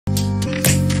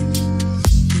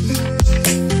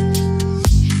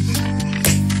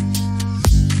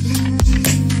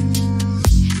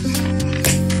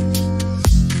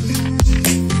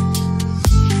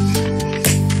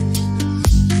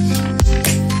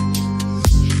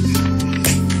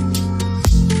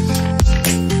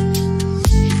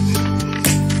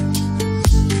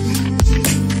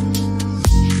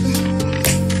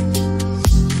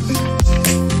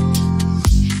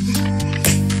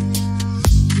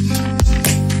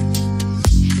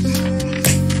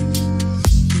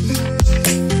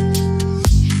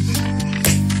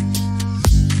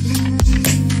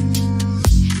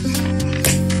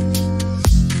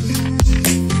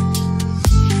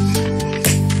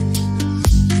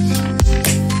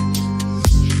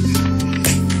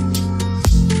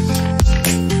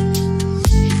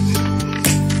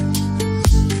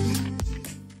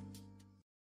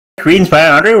Queens by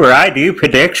Andre, where I do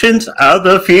predictions of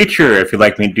the future. If you'd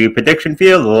like me to do prediction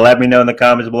field, let me know in the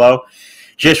comments below.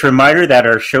 Just a reminder that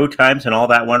our show times and all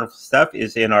that wonderful stuff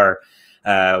is in our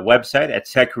website at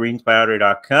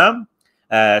setqueensbyandre.com.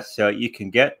 So you can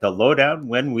get the lowdown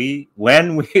when we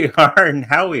are and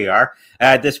how we are.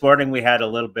 This morning we had a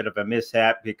little bit of a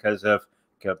mishap because of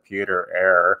computer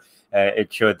error.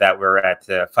 It showed that we're at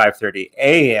 5:30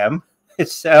 a.m.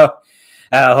 So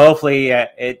hopefully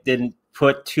it didn't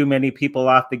put too many people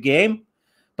off the game.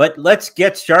 But let's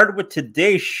get started with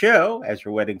today's show as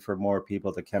we're waiting for more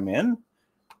people to come in.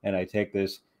 And I take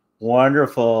this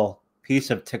wonderful piece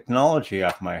of technology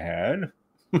off my head.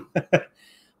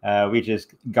 We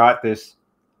just got this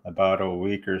about a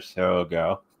week or so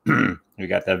ago. We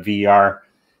got the VR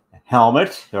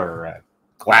helmet, or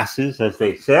glasses, as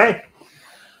they say.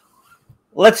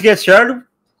 Let's get started.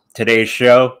 Today's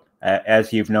show,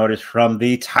 as you've noticed from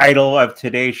the title of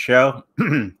today's show,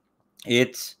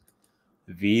 it's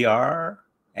VR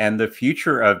and the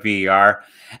future of VR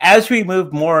as we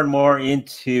move more and more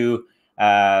into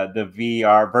the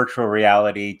VR, virtual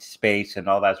reality space and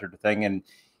all that sort of thing. And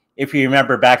if you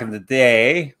remember back in the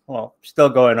day, well, still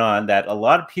going on, that a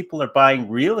lot of people are buying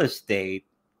real estate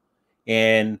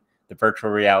in the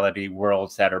virtual reality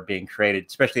worlds that are being created,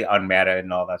 especially on Meta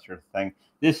and all that sort of thing.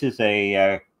 This is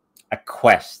a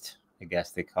Quest, I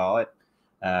guess they call it,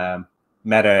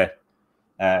 Meta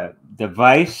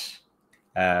device.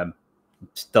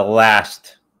 It's the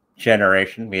last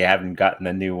generation. We haven't gotten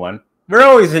a new one. We're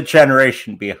always a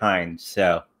generation behind.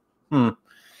 So,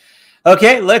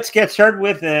 okay, let's get started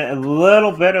with a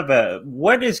little bit of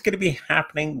what is going to be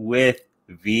happening with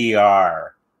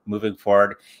VR moving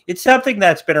forward. It's something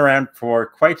that's been around for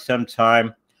quite some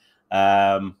time.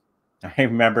 I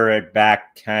remember it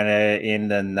back kind of in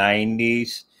the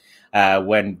 90s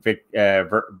when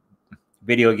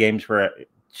video games were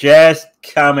just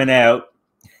coming out,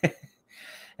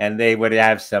 and they would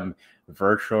have some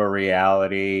virtual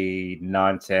reality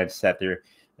nonsense that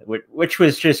which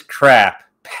was just crap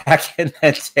back in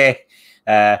that day.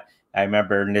 I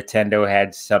remember Nintendo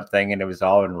had something and it was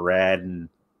all in red, and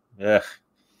it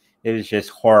was just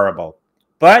horrible.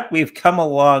 But we've come a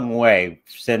long way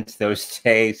since those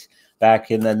days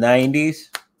back in the 90s,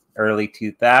 early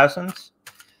 2000s.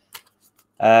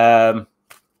 Of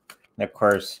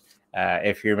course,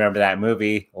 if you remember that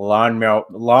movie,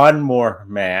 Lawnmower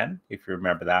Man, if you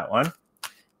remember that one,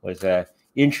 was an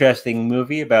interesting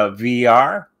movie about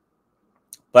VR.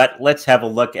 But let's have a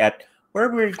look at where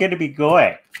we're going to be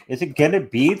going. Is it going to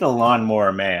be the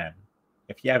Lawnmower Man?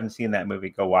 If you haven't seen that movie,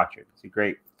 go watch it. It's a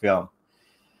great film.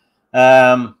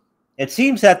 It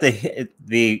seems that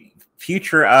the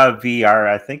future of VR,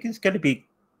 I think, is going to be,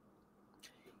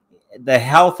 the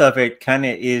health of it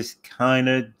is kind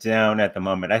of down at the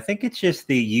moment. I think it's just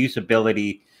the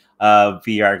usability of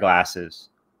VR glasses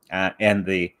and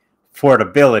the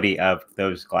affordability of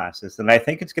those glasses. And I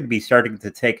think it's going to be starting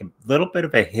to take a little bit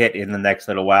of a hit in the next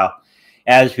little while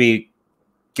as we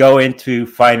go into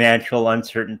financial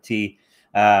uncertainty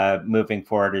moving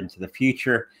forward into the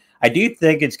future. I do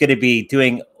think it's going to be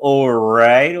doing all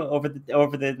right over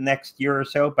the next year or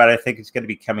so, but I think it's going to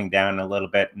be coming down a little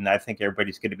bit, and I think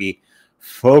everybody's going to be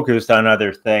focused on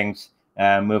other things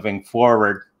moving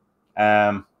forward.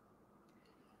 But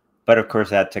of course,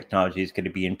 that technology is going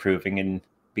to be improving and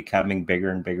becoming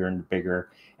bigger and bigger and bigger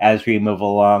as we move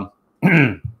along.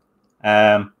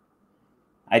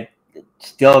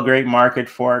 Still a great market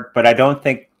for it, but I don't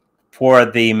think, for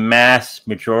the mass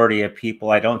majority of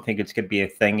people, I don't think it's going to be a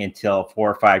thing until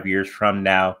 4 or 5 years from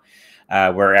now,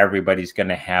 where everybody's going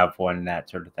to have one, that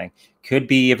sort of thing. Could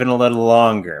be even a little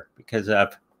longer because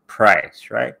of price,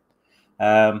 right?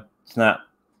 It's not,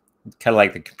 it's kind of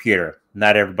like the computer.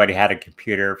 Not everybody had a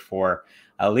computer for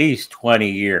at least 20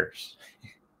 years,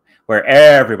 where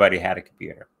everybody had a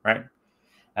computer, right?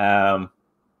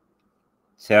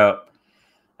 So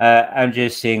I'm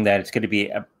just seeing that it's going to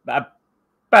be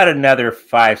about another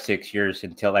 5-6 years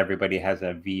until everybody has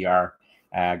a VR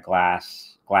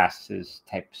glasses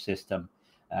type system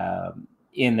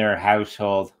in their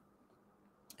household.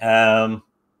 Also,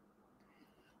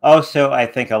 I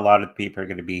think a lot of people are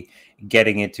going to be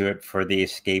getting into it for the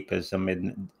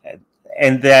escapism,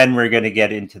 and then we're going to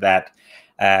get into that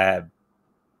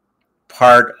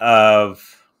part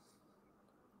of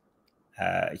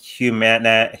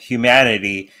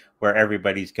humanity where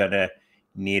everybody's going to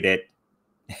need it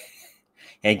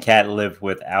and can't live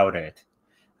without it,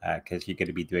 because you're going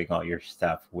to be doing all your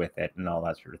stuff with it and all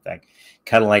that sort of thing.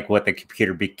 Kind of like what the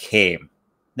computer became.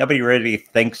 Nobody really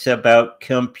thinks about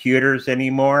computers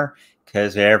anymore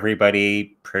because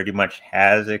everybody pretty much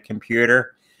has a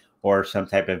computer. or some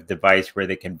type of device where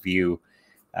they can view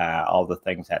all the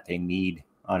things that they need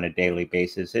on a daily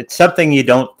basis. It's something you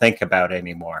don't think about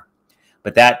anymore.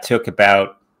 But that took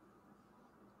about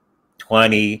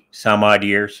 20 some odd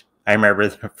years. I remember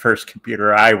the first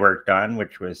computer I worked on,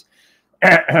 which was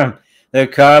the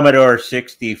Commodore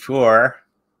 64,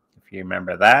 if you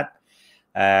remember that,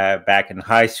 back in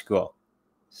high school.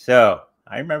 So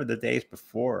I remember the days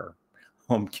before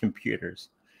home computers.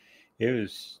 It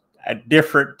was a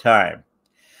different time.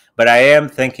 But I am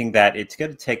thinking that it's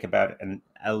going to take about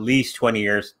at least 20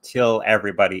 years till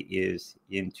everybody is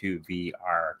into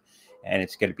VR. And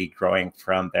it's going to be growing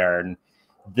from there. And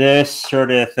this sort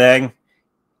of thing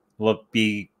will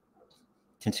be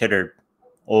considered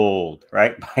old,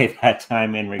 right? By that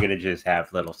time, and we're going to just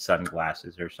have little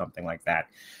sunglasses or something like that,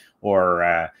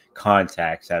 or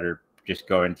contacts that are just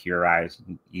go into your eyes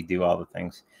and you do all the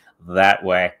things that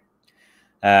way.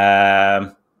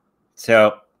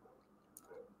 So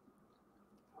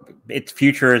its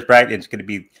future is bright. It's going to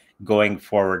be going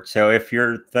forward. So if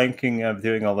you're thinking of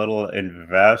doing a little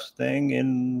investing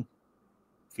in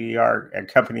VR, a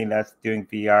company that's doing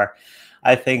VR,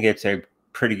 I think it's a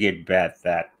pretty good bet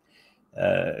that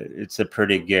it's a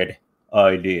pretty good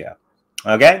idea.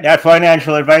 Okay, not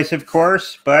financial advice, of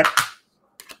course, but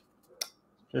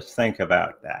just think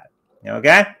about that.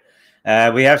 Okay,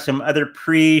 we have some other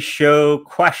pre-show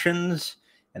questions,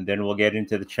 and then we'll get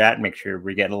into the chat. Make sure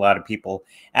we get a lot of people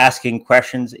asking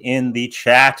questions in the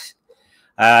chat.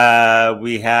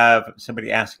 We have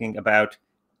somebody asking about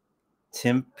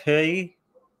Timpi,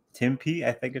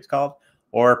 I think it's called,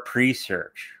 or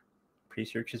pre-search.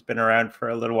 Pre-search has been around for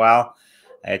a little while.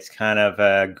 It's kind of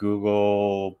a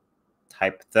Google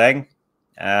type thing.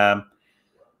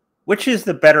 Which is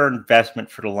the better investment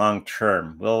for the long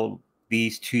term? Will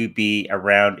these two be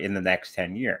around in the next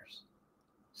 10 years?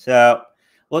 So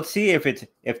let's see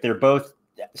if they're both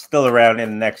still around in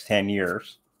the next 10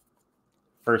 years.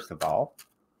 First of all,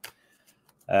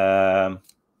 that'd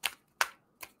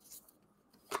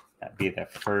be the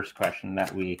first question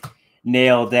that we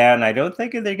nail down. I don't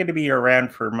think they're going to be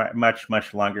around for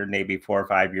much longer, maybe 4 or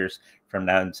 5 years from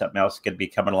now, and something else could be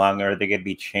coming along, or they're going to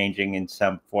be changing in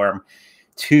some form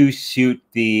to suit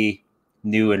the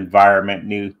new environment,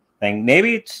 new thing.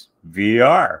 Maybe it's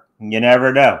VR. You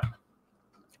never know.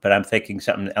 But I'm thinking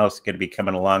something else is going to be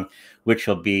coming along, which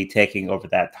will be taking over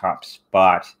that top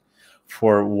spot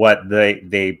for what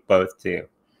they both do.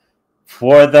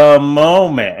 For the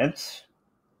moment,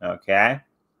 okay,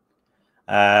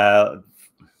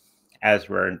 as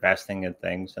we're investing in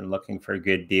things and looking for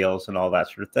good deals and all that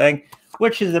sort of thing,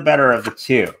 which is the better of the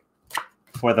two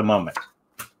for the moment?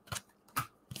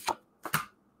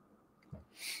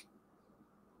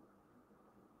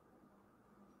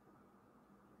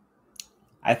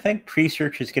 I think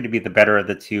pre-search is going to be the better of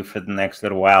the two for the next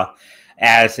little while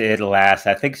as it lasts.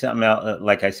 I think something else,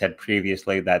 like I said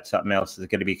previously, that something else is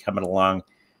going to be coming along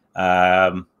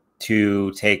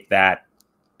to take that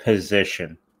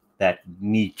position, that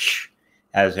niche,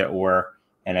 as it were.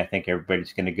 And I think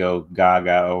everybody's going to go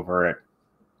gaga over it.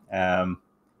 And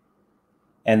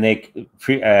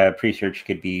pre-search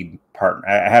could be partner.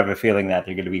 I have a feeling that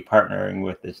they're going to be partnering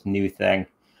with this new thing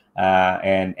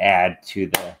and add to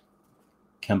the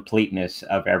completeness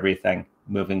of everything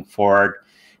moving forward.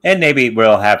 And maybe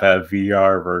we'll have a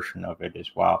VR version of it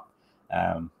as well.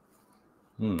 Something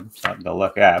to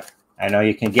look up. I know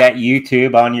you can get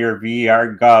YouTube on your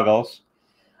VR goggles.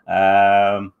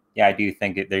 Yeah, I do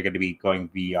think that they're going to be going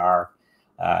VR,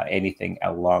 anything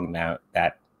along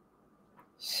that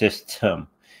system.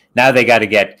 Now they got to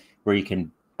get where you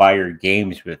can buy your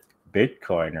games with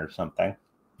Bitcoin or something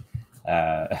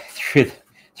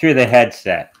through the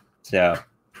headset. So,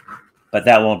 but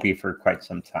that won't be for quite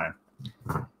some time.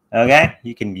 Okay,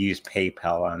 you can use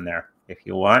PayPal on there if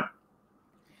you want.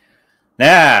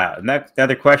 Now, next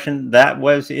other question that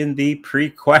was in the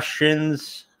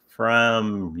pre-questions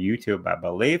from YouTube, I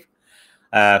believe.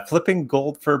 Flipping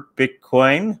gold for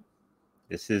Bitcoin.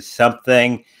 This is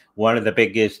something one of the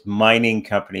biggest mining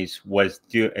companies is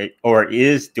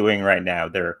doing right now.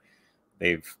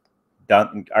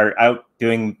 Are out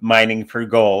doing mining for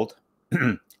gold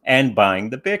and buying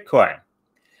the Bitcoin.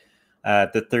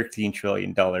 The $13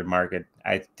 trillion market.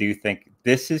 I do think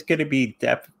this is going to be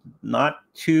not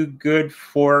too good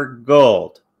for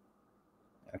gold.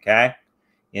 Okay,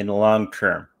 in the long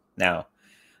term. Now,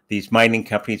 these mining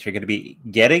companies are going to be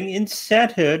getting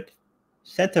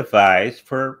incentivized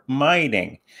for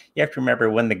mining. You have to remember,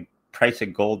 when the price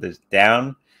of gold is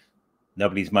down,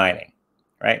 nobody's mining,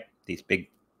 right? These big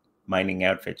mining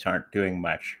outfits aren't doing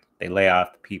much. They lay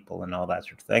off the people and all that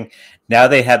sort of thing. Now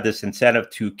they have this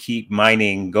incentive to keep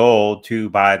mining gold to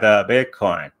buy the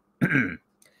Bitcoin.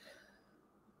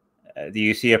 Do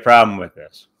you see a problem with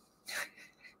this?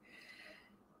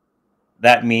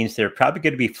 That means they're probably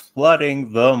going to be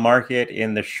flooding the market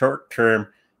in the short term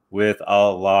with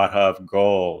a lot of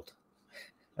gold.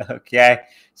 Okay,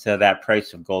 so that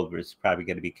price of gold is probably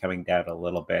going to be coming down a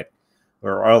little bit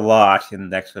or a lot in the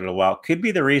next little while. Could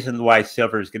be the reason why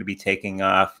silver is going to be taking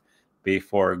off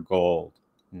before gold.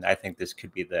 And I think this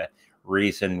could be the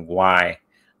reason why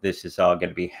this is all going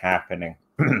to be happening.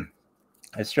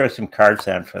 Let's throw some cards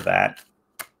down for that.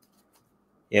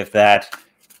 If that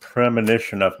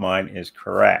premonition of mine is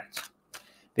correct.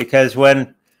 Because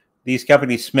when these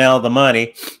companies smell the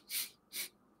money,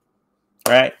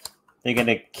 right, they're going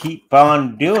to keep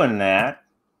on doing that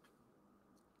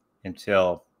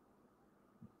until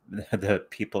the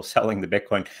people selling the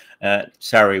Bitcoin,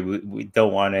 sorry, we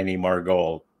don't want any more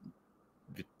gold.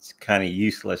 It's kind of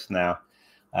useless now.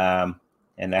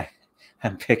 And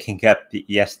I'm picking up,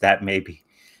 yes, that may be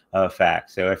a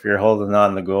fact. So if you're holding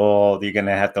on the gold, you're going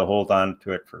to have to hold on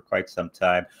to it for quite some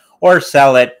time, or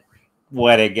sell it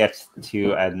when it gets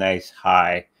to a nice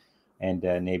high and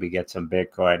maybe get some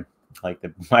Bitcoin like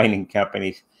the mining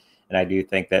companies. And I do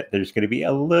think that there's going to be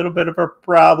a little bit of a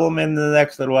problem in the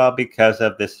next little while because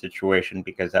of this situation,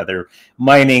 because other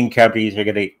mining companies are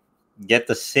going to get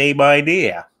the same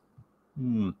idea.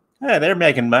 Hey, they're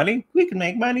making money. We can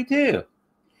make money too.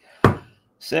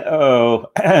 So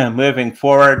moving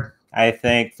forward, I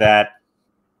think that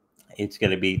it's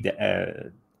going to be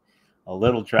a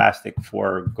little drastic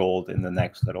for gold in the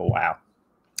next little while.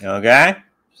 Okay?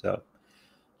 So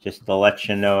just to let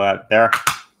you know out there.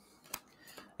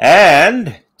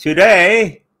 And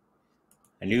today,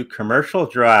 a new commercial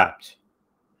dropped.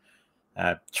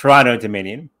 Toronto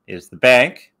Dominion is the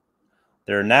bank.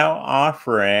 They're now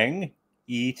offering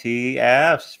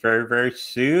ETFs very, very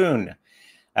soon.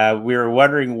 We were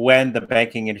wondering when the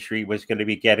banking industry was going to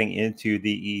be getting into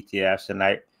the ETFs, and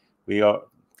I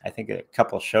think a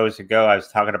couple of shows ago I was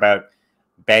talking about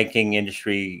banking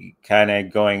industry kind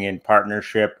of going in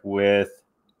partnership with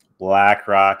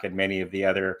BlackRock and many of the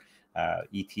other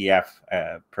ETF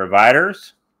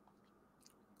providers.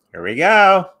 Here we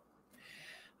go.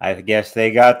 I guess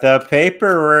they got the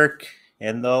paperwork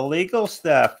and the legal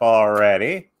stuff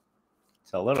already.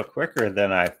 It's a little quicker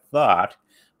than I thought,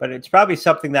 but it's probably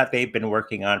something that they've been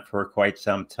working on for quite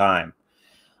some time.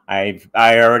 I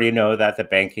already know that the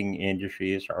banking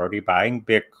industry is already buying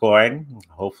Bitcoin.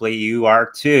 Hopefully you are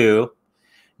too.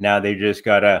 Now they just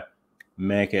got to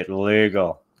make it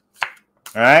legal.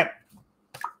 All right.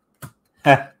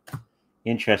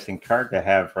 Interesting card to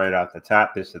have right off the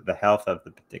top. This is the health of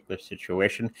the particular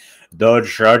situation. The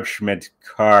judgment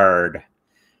card.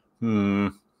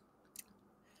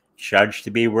 Judged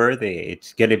to be worthy.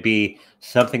 It's going to be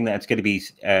something that's going to be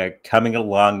coming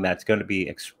along that's going to be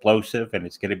explosive, and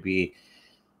it's going to be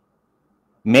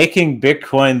making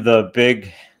Bitcoin the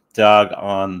big dog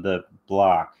on the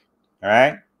block. All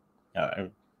right.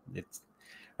 It's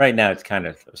right now it's kind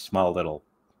of a small little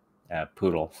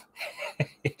poodle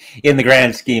in the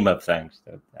grand scheme of things.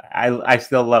 I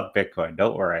still love Bitcoin,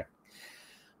 don't worry.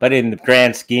 But in the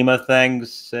grand scheme of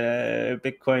things,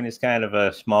 Bitcoin is kind of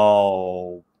a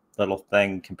small little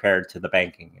thing compared to the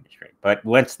banking industry. But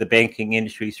once the banking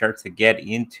industry starts to get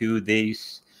into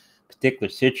this particular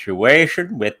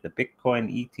situation with the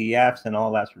Bitcoin ETFs and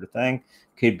all that sort of thing,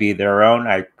 could be their own.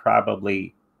 I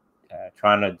probably,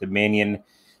 Toronto Dominion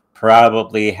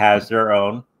probably has their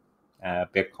own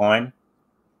Bitcoin.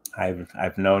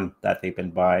 I've known that they've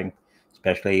been buying,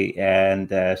 especially, and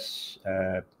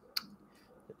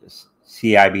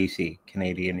CIBC,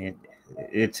 Canadian.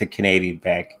 It's a Canadian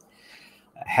bank.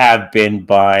 Have been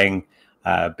buying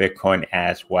Bitcoin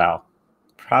as well.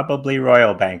 Probably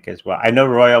Royal Bank as well. I know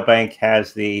Royal Bank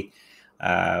has the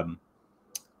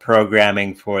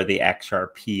programming for the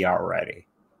XRP already.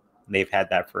 They've had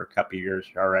that for a couple of years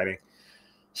already.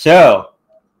 So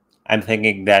I'm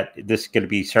thinking that this is going to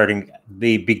be starting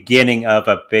the beginning of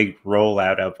a big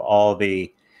rollout of all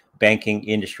the banking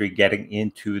industry getting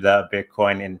into the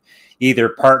Bitcoin and either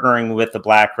partnering with the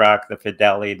BlackRock, the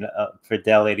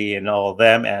Fidelity and all of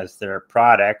them as their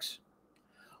products,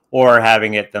 or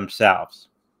having it themselves.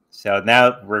 So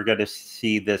now we're going to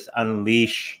see this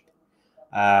unleash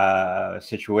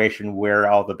situation where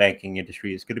all the banking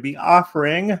industry is going to be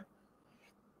offering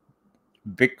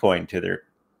Bitcoin to their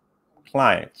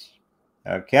clients.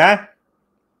 Okay?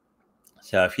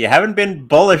 So if you haven't been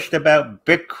bullish about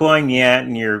Bitcoin yet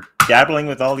and you're dabbling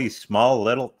with all these small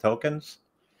little tokens,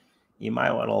 you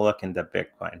might want to look into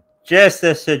Bitcoin. Just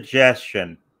a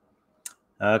suggestion.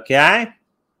 Okay.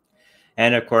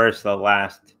 And of course, the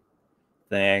last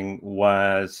thing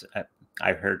was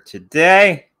I heard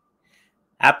today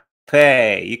Apple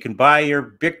Pay. You can buy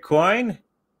your Bitcoin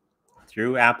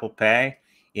through Apple Pay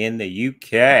in the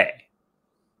UK.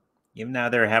 Even now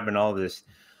they're having all this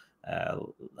uh,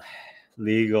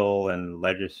 legal and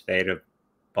legislative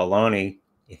baloney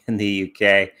in the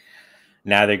UK.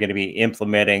 Now they're going to be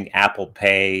implementing Apple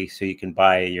Pay so you can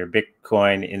buy your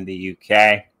Bitcoin in the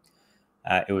UK.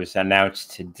 It was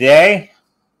announced today.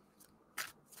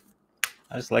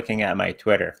 I was looking at my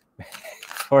Twitter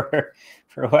for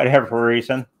whatever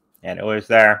reason, and it was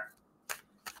there.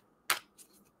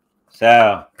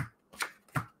 So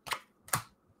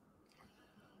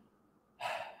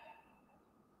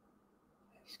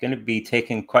it's going to be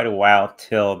taking quite a while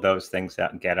till those things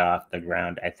get off the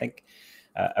ground. I think,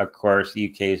 of course,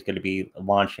 the UK is going to be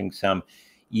launching some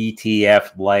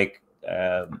ETF-like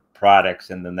products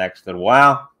in the next little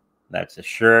while. That's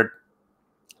assured,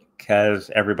 because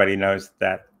everybody knows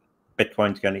that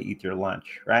Bitcoin's going to eat your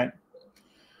lunch, right?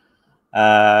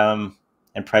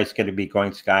 And price is going to be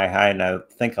going sky high. And I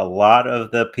think a lot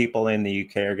of the people in the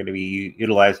UK are going to be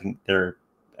utilizing their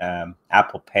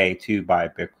Apple Pay to buy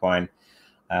Bitcoin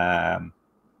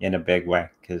in a big way,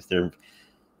 because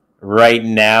right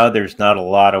now there's not a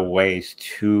lot of ways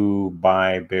to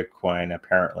buy Bitcoin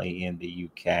apparently in the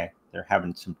UK. They're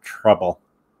having some trouble.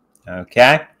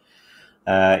 Okay.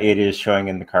 It is showing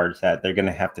in the cards that they're going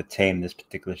to have to tame this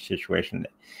particular situation.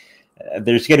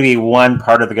 There's going to be one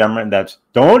part of the government that's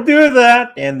don't do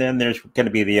that, and then there's going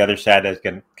to be the other side that's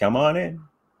going to come on in.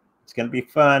 It's going to be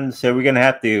fun. So we're going to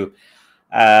have to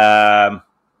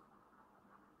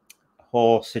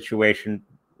whole situation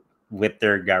with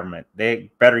their government. They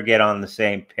better get on the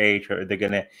same page, or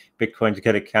Bitcoin's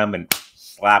going to come and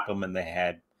slap them in the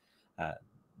head.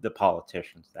 The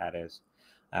politicians, that is,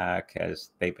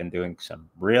 because they've been doing some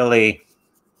really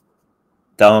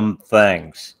dumb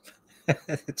things.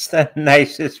 It's the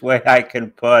nicest way I can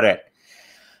put it.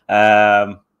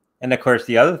 And of course,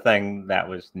 the other thing that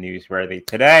was newsworthy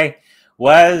today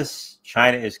was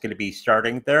China is going to be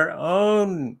starting their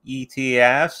own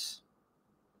ETFs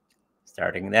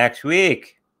starting next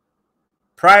week,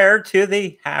 prior to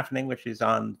the halvening, which is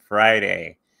on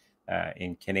Friday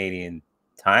in Canadian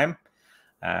time.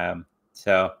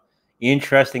 So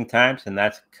interesting times, and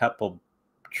that's a couple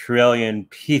trillion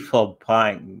people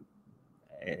buying.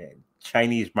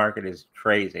 Chinese market is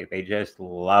crazy. They just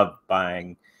love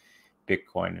buying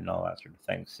Bitcoin and all that sort of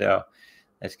thing. So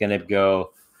it's going to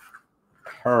go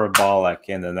parabolic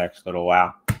in the next little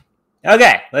while.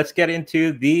 Okay, let's get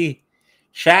into the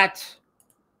chat.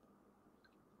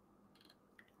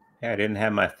 Yeah, I didn't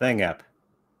have my thing up.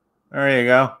 There you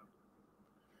go.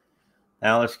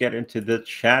 Now let's get into the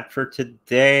chat for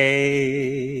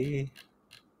today.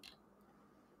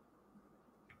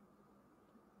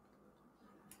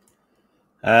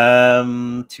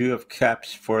 Two of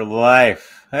Cups for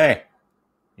life. Hey,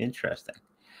 interesting.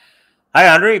 Hi,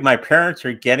 Andre. My parents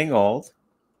are getting old.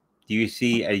 Do you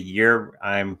see a year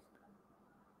I'm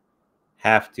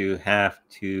have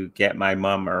to get my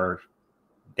mom or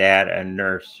dad a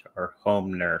nurse or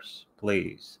home nurse,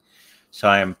 please, so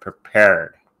I am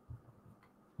prepared?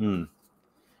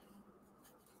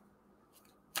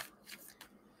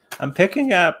 I'm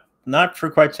picking up, not for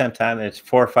quite some time. It's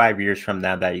 4 or 5 years from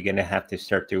now that you're going to have to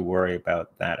start to worry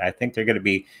about that. I think they're going to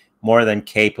be more than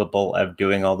capable of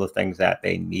doing all the things that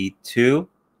they need to.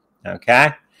 Okay.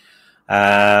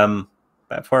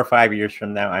 But 4 or 5 years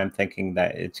from now, I'm thinking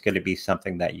that it's going to be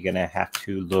something that you're going to have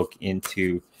to look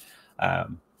into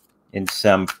in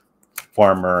some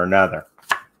form or another.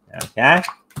 Okay.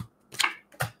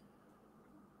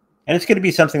 And it's going to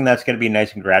be something that's going to be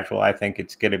nice and gradual. I think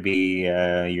it's going to be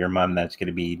your mom that's going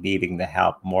to be needing the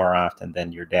help more often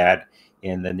than your dad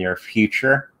in the near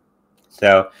future.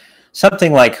 So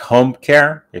something like home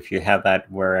care, if you have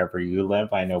that wherever you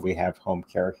live. I know we have home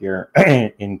care here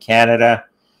in Canada.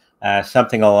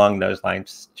 Something along those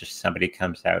lines, just somebody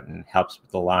comes out and helps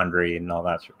with the laundry and all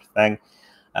that sort of thing.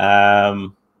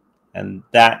 And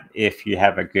that, if you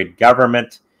have a good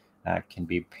government, can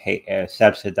be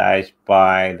subsidized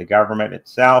by the government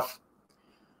itself.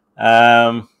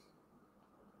 So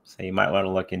you might want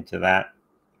to look into that,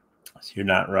 so you're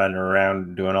not running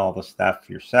around doing all the stuff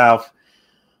yourself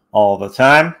all the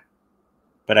time.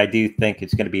 But I do think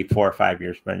it's going to be 4 or 5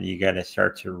 years when you're going to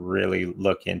start to really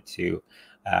look into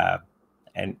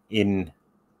an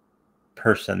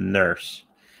in-person nurse,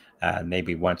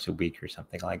 maybe once a week or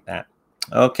something like that.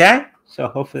 Okay, so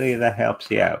hopefully that helps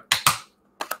you out.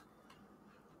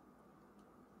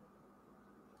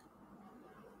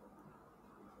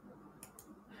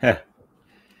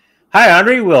 Hi,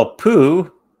 Andre. Will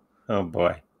Pooh, oh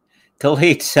boy,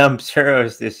 delete some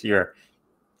zeros this year.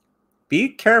 Be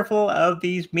careful of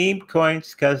these meme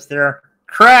coins because they're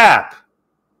crap,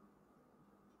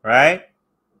 right?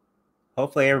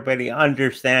 Hopefully everybody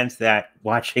understands that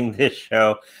watching this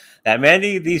show, that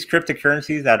many of these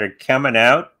cryptocurrencies that are coming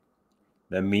out,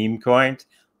 the meme coins,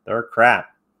 they're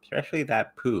crap, especially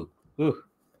that Pooh. Ooh,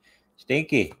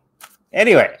 stinky.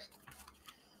 Anyways,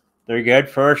 they're good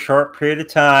for a short period of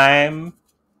time.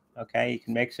 Okay, you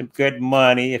can make some good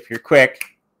money if you're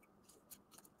quick.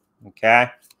 Okay,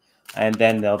 and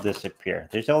then they'll disappear.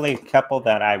 There's only a couple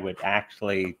that I would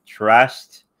actually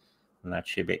trust, and that's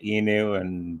Shiba Inu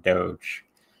and Doge.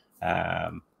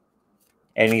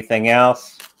 Anything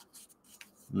else?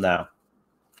 No.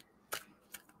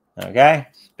 Okay,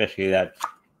 especially that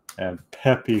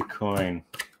Peppy coin.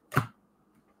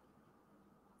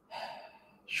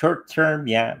 Short term,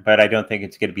 yeah, but I don't think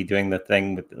it's going to be doing the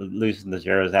thing with losing the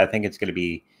zeros. I think it's going to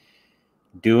be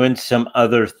doing some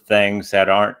other things that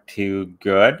aren't too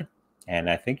good. And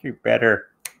I think you better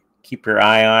keep your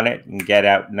eye on it and get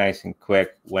out nice and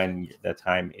quick when the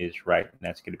time is right. And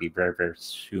that's going to be very, very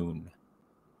soon.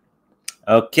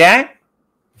 Okay.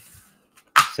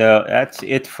 So that's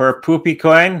it for Poopy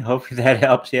Coin. Hopefully that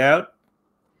helps you out.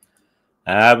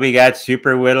 We got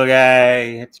Super Whittle Guy.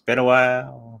 It's been a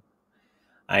while.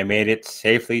 I made it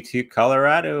safely to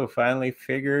Colorado. Finally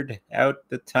figured out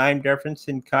the time difference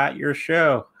and caught your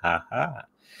show. Haha.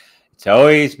 It's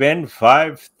always been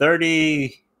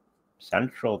 5:30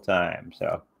 Central Time.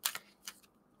 So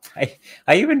I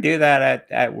even do that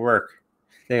at work.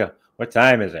 They go, what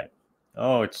time is it?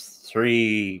 Oh, it's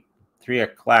 3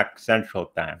 o'clock Central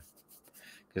Time.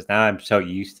 Because now I'm so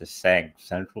used to saying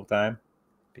Central Time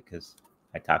because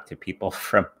I talk to people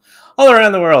from all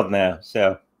around the world now.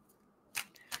 So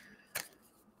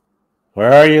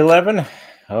where are you living?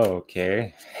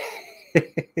 Okay.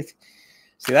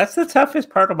 See, that's the toughest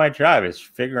part of my job is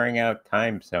figuring out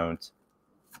time zones.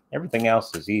 Everything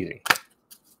else is easy.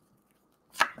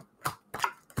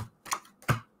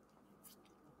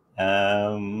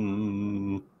 Oh,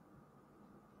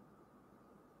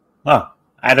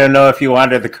 I don't know if you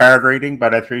wanted the card reading,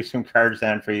 but I threw some cards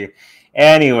down for you.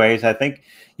 Anyways, I think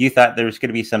you thought there was going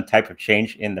to be some type of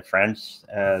change in the friends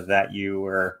that you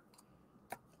were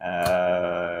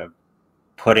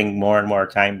putting more and more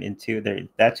time into.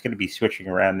 That's going to be switching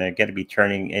around. They're going to be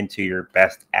turning into your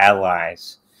best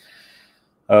allies.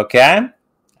 Okay?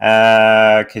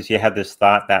 Because you have this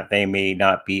thought that they may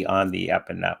not be on the up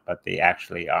and up, but they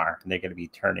actually are. And they're going to be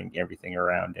turning everything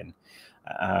around and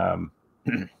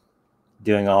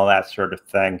doing all that sort of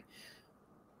thing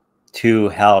to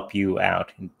help you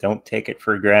out. And don't take it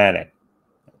for granted.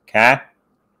 Okay?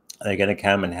 They're going to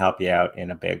come and help you out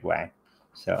in a big way.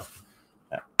 So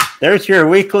there's your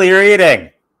weekly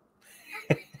reading.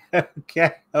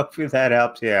 Okay, hopefully that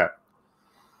helps you out.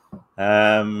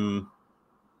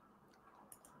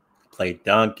 Played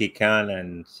Donkey Kong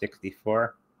and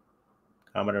 64,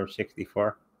 Commodore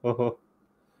 64, or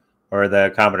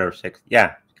the Commodore 60.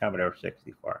 Yeah, Commodore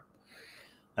 64.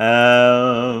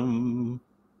 I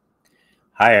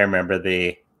remember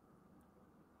the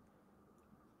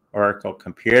Oracle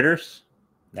computers.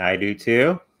 I do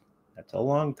too. That's a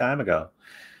long time ago.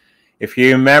 If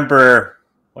you remember,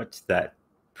 what's that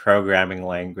programming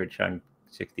language on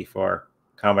 64,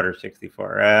 Commodore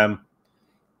 64?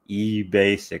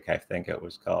 E-Basic, I think it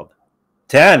was called.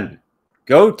 10,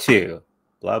 go to,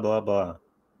 blah, blah, blah.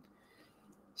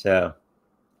 So,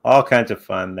 all kinds of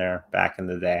fun there back in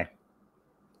the day.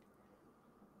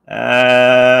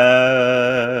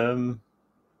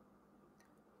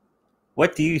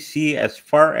 What do you see as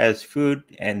far as food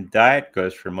and diet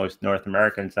goes for most North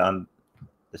Americans on,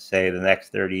 say, the next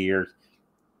 30 years?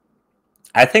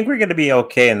 I think we're going to be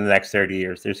okay in the next 30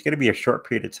 years. There's going to be a short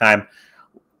period of time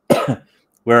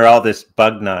where all this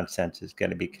bug nonsense is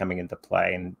going to be coming into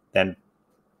play, and then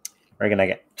we're going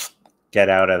to get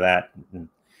out of that and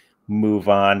move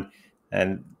on.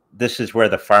 And this is where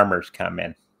the farmers come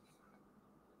in.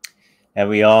 And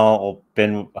we all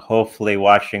been hopefully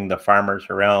watching the farmers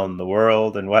around the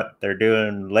world and what they're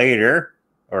doing later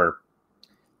or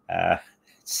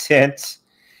since.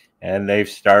 And they've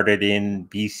started in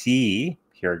BC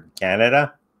here in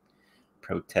Canada,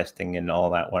 protesting and all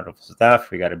that wonderful stuff.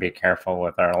 We got to be careful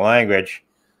with our language.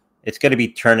 It's going to be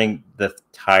turning the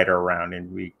tide around,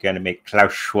 and we're going to make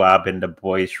Klaus Schwab and the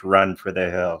boys run for the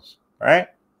hills. Right?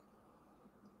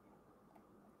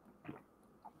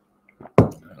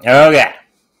 Okay.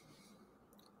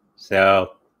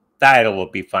 So that will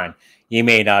be fun. You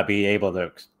may not be able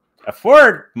to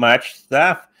afford much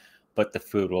stuff, but the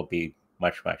food will be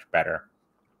much, much better.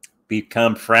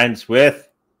 become friends with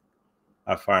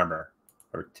a farmer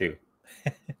or two.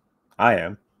 I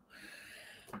am.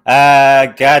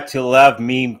 Got to love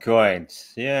meme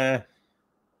coins. Yeah,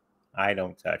 I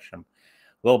don't touch them.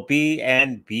 Will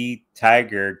BNB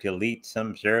Tiger delete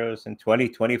some zeros in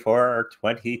 2024 or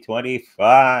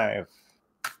 2025?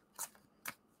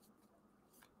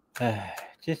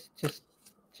 Just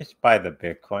buy the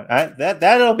Bitcoin.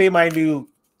 That'll be my new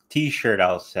T-shirt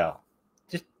I'll sell.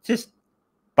 Just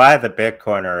buy the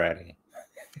Bitcoin already.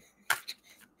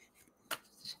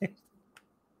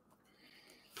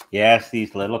 Yes,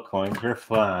 these little coins are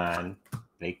fun.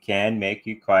 They can make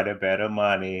you quite a bit of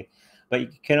money, but you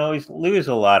can always lose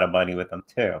a lot of money with them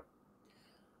too.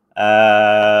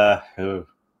 I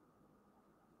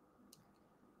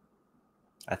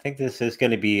think this is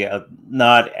going to be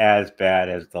not as bad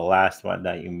as the last one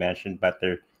that you mentioned, but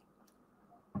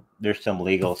there's some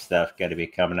legal stuff going to be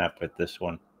coming up with this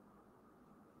one.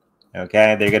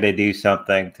 Okay, they're going to do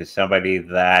something to somebody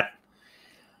that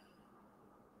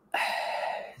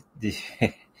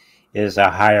is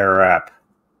a higher up,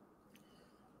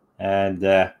 and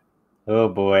oh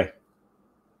boy,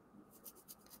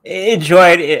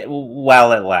 enjoy it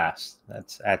while it lasts.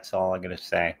 That's all I'm gonna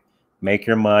say. Make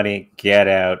your money, get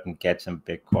out, and get some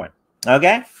Bitcoin.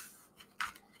 Okay,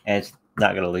 and it's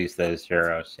not gonna lose those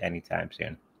zeros anytime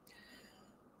soon.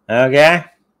 Okay,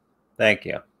 thank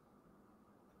you.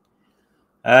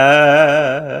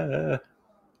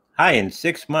 Hi, in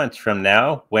 6 months from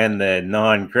now, when the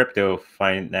non-crypto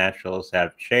financials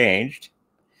have changed,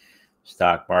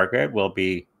 stock market will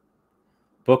be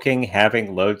booking,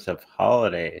 having loads of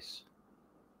holidays.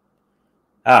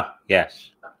 Ah,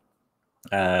 yes.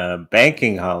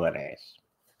 Banking holidays.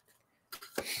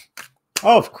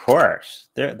 Oh, of course.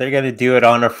 They're going to do it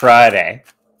on a Friday.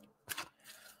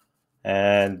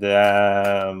 And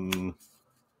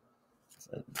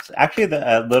it's actually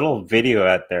a little video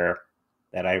out there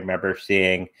that I remember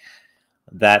seeing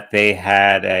that they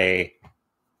had a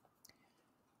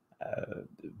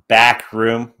back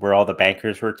room where all the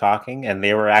bankers were talking, and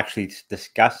they were actually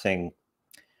discussing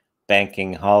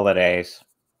banking holidays.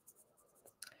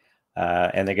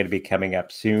 And they're going to be coming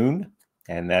up soon,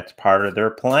 and that's part of their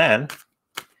plan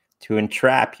to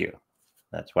entrap you.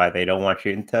 That's why they don't want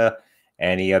you into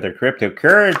any other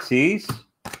cryptocurrencies,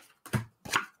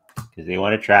 because they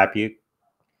want to trap you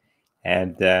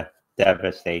and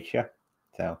devastate you.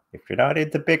 So if you're not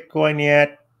into Bitcoin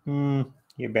yet,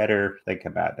 you better think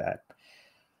about that.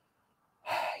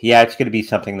 Yeah, it's going to be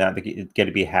something that is going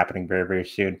to be happening very, very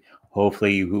soon.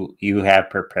 Hopefully you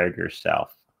have prepared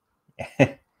yourself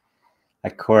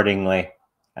accordingly.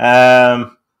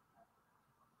 It's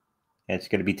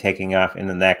going to be taking off in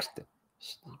the next,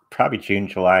 probably June,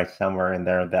 July, somewhere in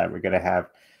there, that we're going to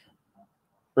have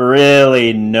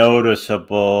really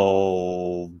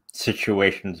noticeable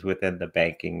situations within the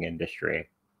banking industry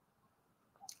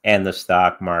and the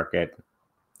stock market.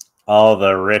 All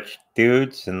the rich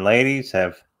dudes and ladies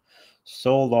have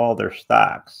sold all their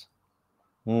stocks.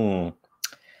 I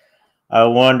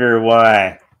wonder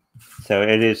why. So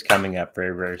it is coming up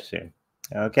very, very soon.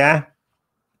 Okay?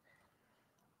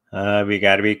 We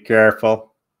got to be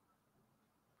careful.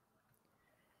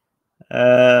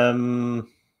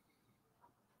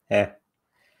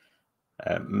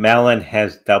 Melon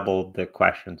has doubled the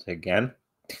questions again.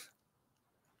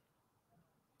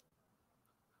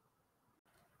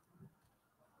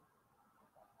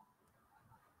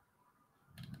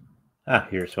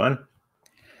 Here's one.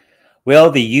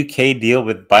 Will the UK deal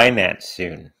with Binance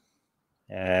soon?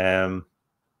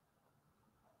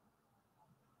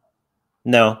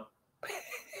 No.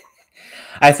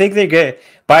 I think they're good.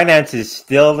 Binance is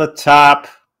still the top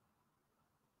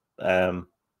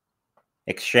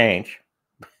exchange,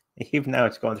 even though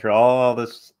it's going through all the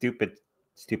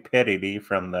stupidity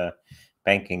from the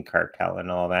banking cartel and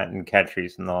all that, and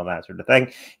countries and all that sort of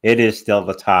thing. It is still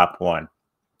the top one.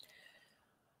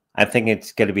 I think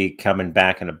it's going to be coming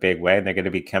back in a big way. They're going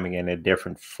to be coming in a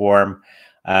different form.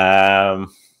 And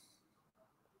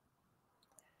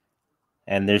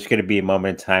there's going to be a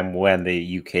moment in time when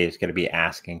the UK is going to be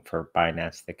asking for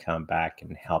Binance to come back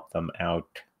and help them out.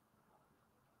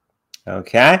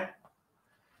 Okay?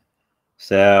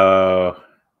 So,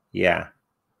 yeah.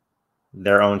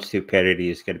 Their own stupidity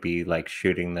is going to be like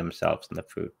shooting themselves in the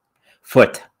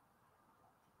foot.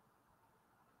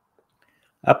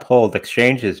 Uphold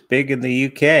exchange is big in the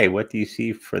UK. What do you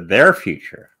see for their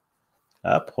future?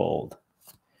 Uphold.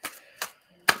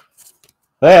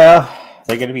 Well,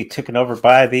 they're going to be taken over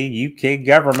by the UK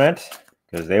government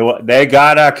because they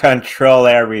gotta control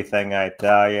everything. I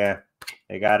tell you,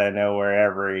 they gotta know where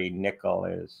every nickel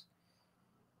is.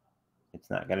 It's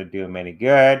not going to do them any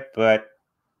good, but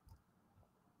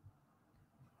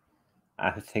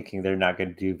I'm thinking they're not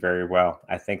going to do very well.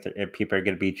 I think that people are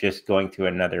going to be just going to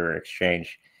another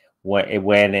exchange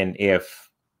when and if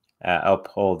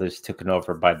Uphold is taken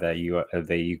over by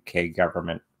the UK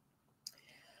government,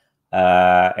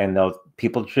 and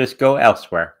people just go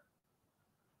elsewhere.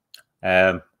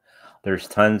 There's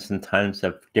tons and tons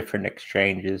of different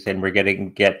exchanges, and we're going to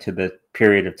get to the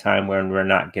period of time when we're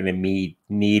not going to be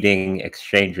needing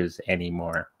exchanges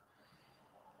anymore,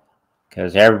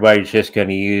 because everybody's just going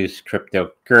to use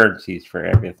cryptocurrencies for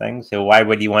everything. So why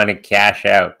would you want to cash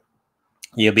out?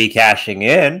 You'll be cashing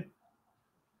in,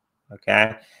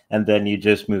 okay? And then you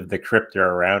just move the crypto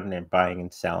around and buying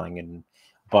and selling and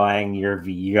buying your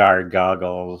VR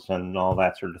goggles and all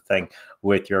that sort of thing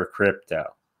with your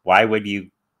crypto. Why would you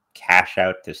cash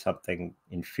out to something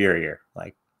inferior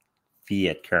like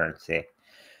fiat currency?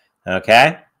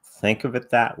 Okay? Think of it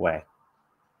that way.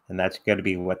 And that's going to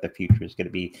be what the future is going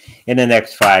to be in the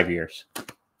next 5 years.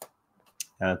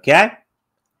 Okay?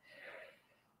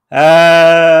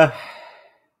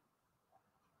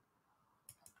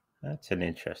 That's an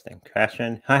interesting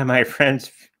question. Hi, my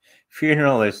friend's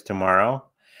funeral is tomorrow.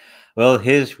 Will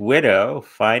his widow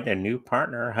find a new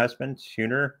partner or husband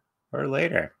sooner or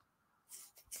later?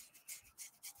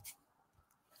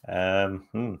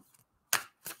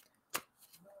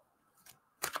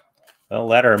 Well,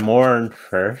 let her mourn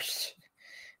first,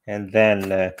 and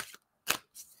then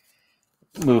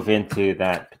move into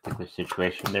that particular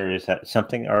situation. There is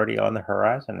something already on the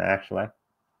horizon, actually.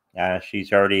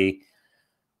 She's already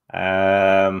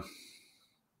gotten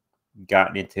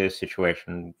into a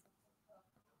situation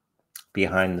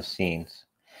behind the scenes.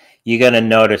 You're going to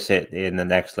notice it in the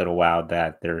next little while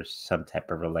that there's some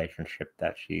type of relationship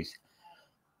that she's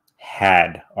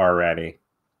had already.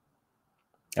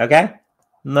 Okay?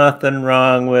 Nothing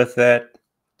wrong with it.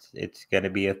 It's going to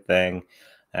be a thing.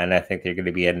 And I think they're going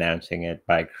to be announcing it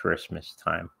by Christmas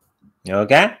time.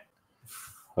 Okay?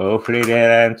 Hopefully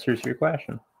that answers your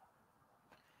question.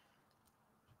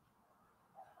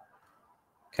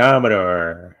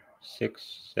 Commodore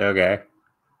 6. Okay.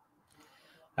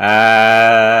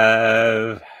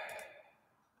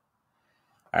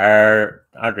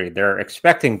 Andre, they're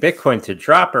expecting Bitcoin to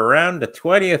drop around the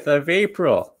 20th of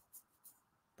April.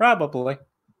 Probably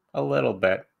a little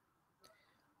bit.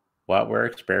 What we're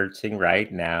experiencing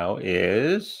right now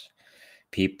is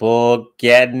people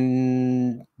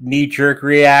getting knee-jerk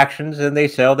reactions, and they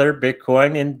sell their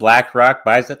Bitcoin, and BlackRock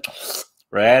buys it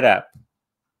right up.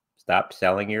 Stop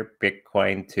selling your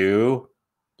Bitcoin to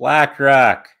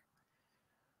BlackRock.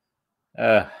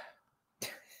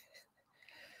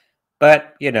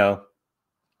 But, you know,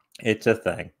 it's a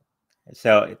thing.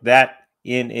 So that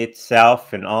in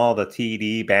itself, and all the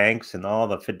TD banks and all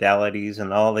the Fidelities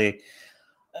and all the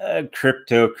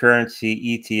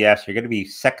cryptocurrency ETFs are going to be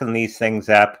sucking these things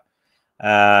up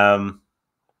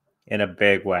in a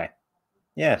big way.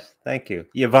 Yes, thank you.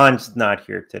 Yvonne's not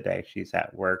here today. She's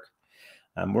at work.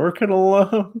 I'm working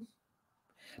alone.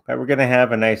 But we're going to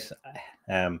have a nice...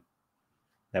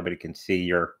 nobody can see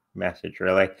your message,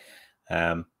 really.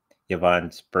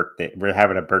 Yvonne's birthday. We're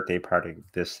having a birthday party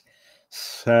this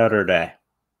Saturday,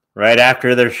 right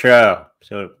after their show.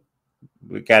 So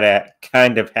we got to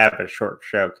kind of have a short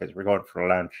show because we're going for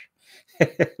lunch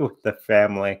with the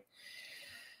family.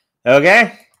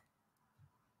 Okay?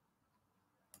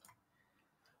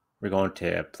 We're going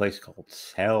to a place called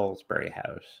Salisbury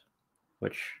House,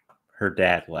 which her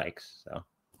dad likes. So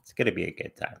it's going to be a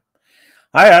good time.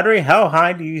 Hi, Audrey. How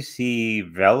high do you see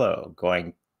Velo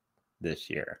going this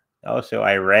year? Also,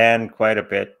 I ran quite a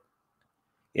bit.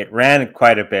 It ran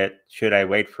quite a bit. Should I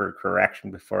wait for a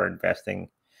correction before investing?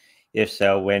 If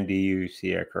so, when do you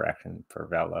see a correction for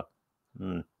Velo?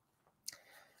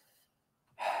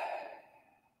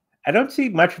 I don't see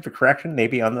much of a correction.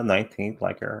 Maybe on the 19th,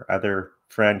 like our other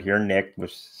friend here, Nick,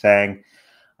 was saying.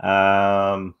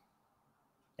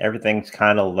 Everything's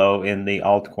kind of low in the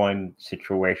altcoin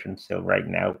situation. So right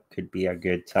now could be a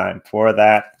good time for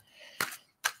that.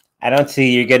 I don't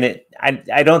see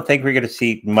I don't think we're going to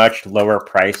see much lower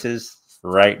prices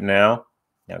right now.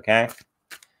 Okay.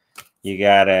 You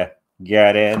got to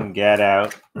get in, get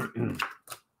out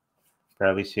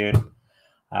fairly soon.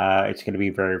 It's going to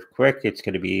be very quick. It's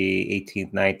going to be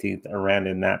 18th, 19th, around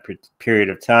in that period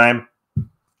of time.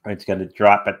 It's going to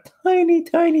drop a tiny,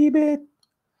 tiny bit.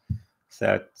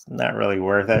 So it's not really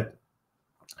worth it.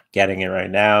 Getting it right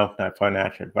now, not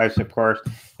financial advice, of course.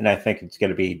 And I think it's going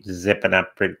to be zipping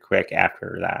up pretty quick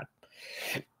after that.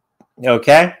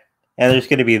 Okay? And there's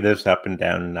going to be this up and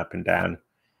down and up and down.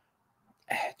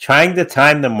 trying to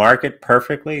time the market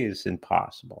perfectly is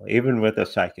impossible, even with a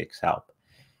psychic's help.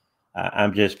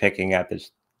 I'm just picking up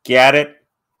this, get it,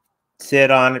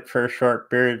 sit on it for a short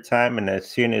period of time, and as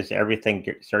soon as everything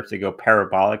starts to go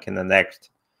parabolic in the next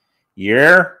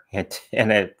year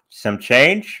and some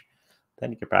change,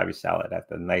 then you could probably sell it at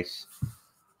the nice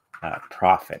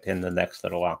profit in the next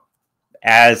little while.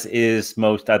 As is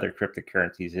most other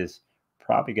cryptocurrencies, is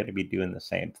probably going to be doing the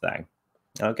same thing.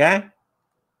 Okay.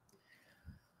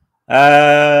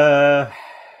 Hi,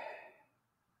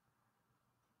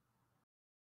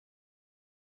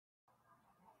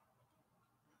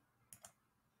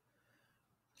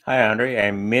 Andre.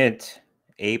 I mint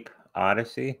Ape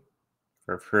Odyssey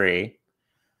for free.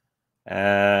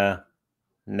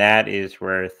 That is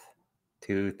worth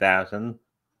 2,000.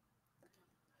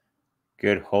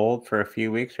 Good hold for a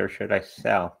few weeks, or should I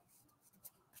sell?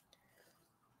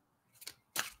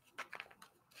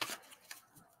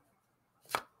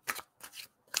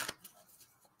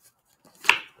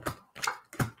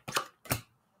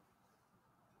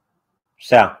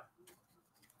 Sell.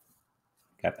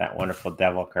 Got that wonderful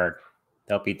devil card.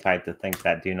 Don't be tied to things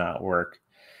that do not work.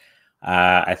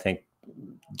 I think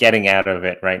getting out of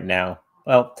it right now,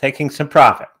 well, taking some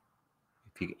profit.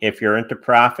 If you're into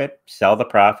profit, sell the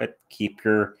profit. Keep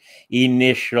your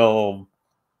initial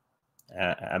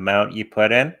amount you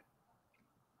put in.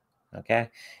 Okay.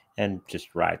 And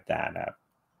just write that up.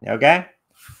 Okay.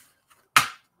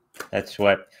 That's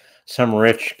what some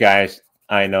rich guys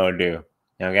I know do.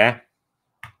 Okay.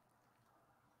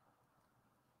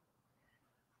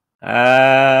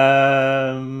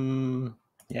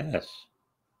 Yes.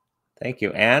 Thank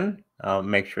you, Anne. I'll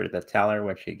make sure to tell her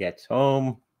when she gets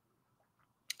home.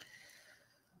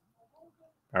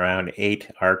 Around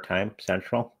 8 our time,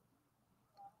 Central.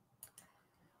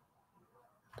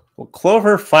 Will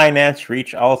Clover Finance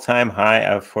reach all-time high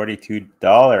of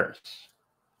 $42?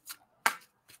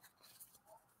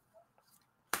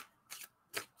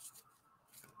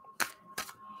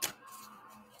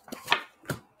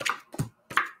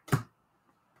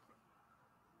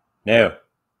 No.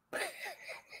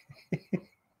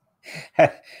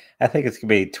 I think it's going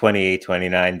to be $28,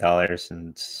 $29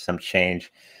 and some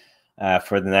change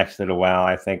for the next little while.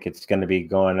 I think it's going to be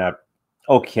going up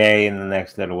okay in the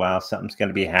next little while. Something's going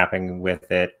to be happening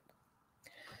with it.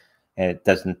 And it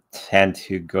doesn't tend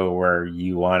to go where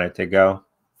you want it to go.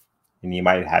 And you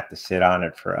might have to sit on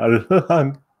it for a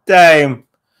long time.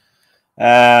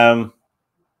 But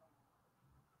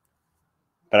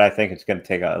I think it's going to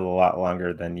take a lot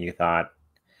longer than you thought.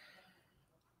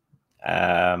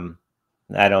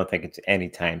 I don't think it's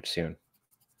anytime soon.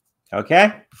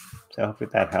 Okay? So hopefully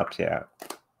that helps you out.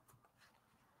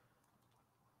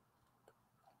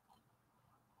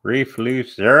 Reef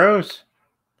loose zeros?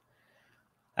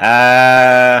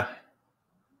 Yes.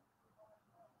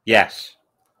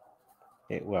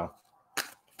 It will.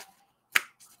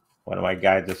 One of my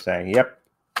guides is saying, yep.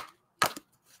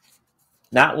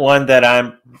 Not one that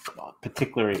I'm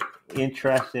particularly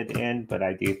interested in, but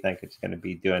I do think it's going to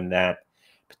be doing that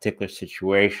particular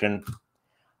situation.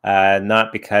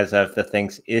 Not because of the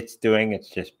things it's doing, it's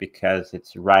just because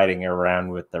it's riding around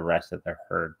with the rest of the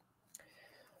herd.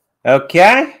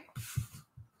 Okay.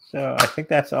 So I think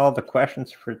that's all the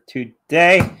questions for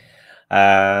today.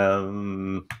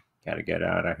 Got to get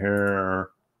out of here.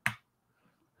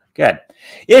 Good.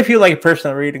 If you like a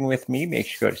personal reading with me, make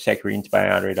sure to go to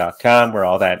secretreadingsbyandre.com where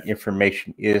all that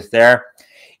information is there.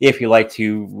 If you like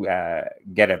to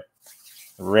get a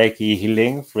Reiki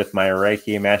healing with my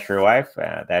Reiki master wife,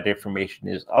 that information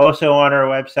is also on our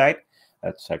website.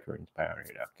 That's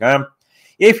secretreadingsbyandre.com.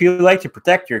 If you like to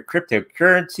protect your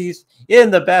cryptocurrencies in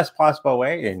the best possible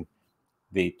way, and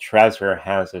the Trezor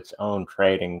has its own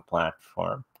trading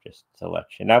platform, just to let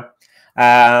you know.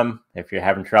 If you're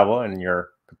having trouble in your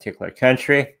particular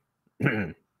country,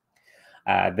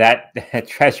 that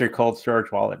Trezor cold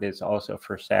storage wallet is also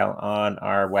for sale on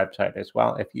our website as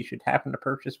well. If you should happen to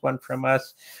purchase one from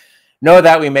us, know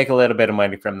that we make a little bit of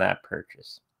money from that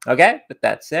purchase. Okay, with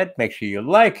that said, make sure you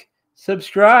like,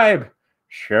 subscribe,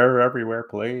 share everywhere,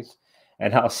 please,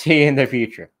 and I'll see you in the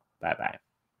future. Bye-bye.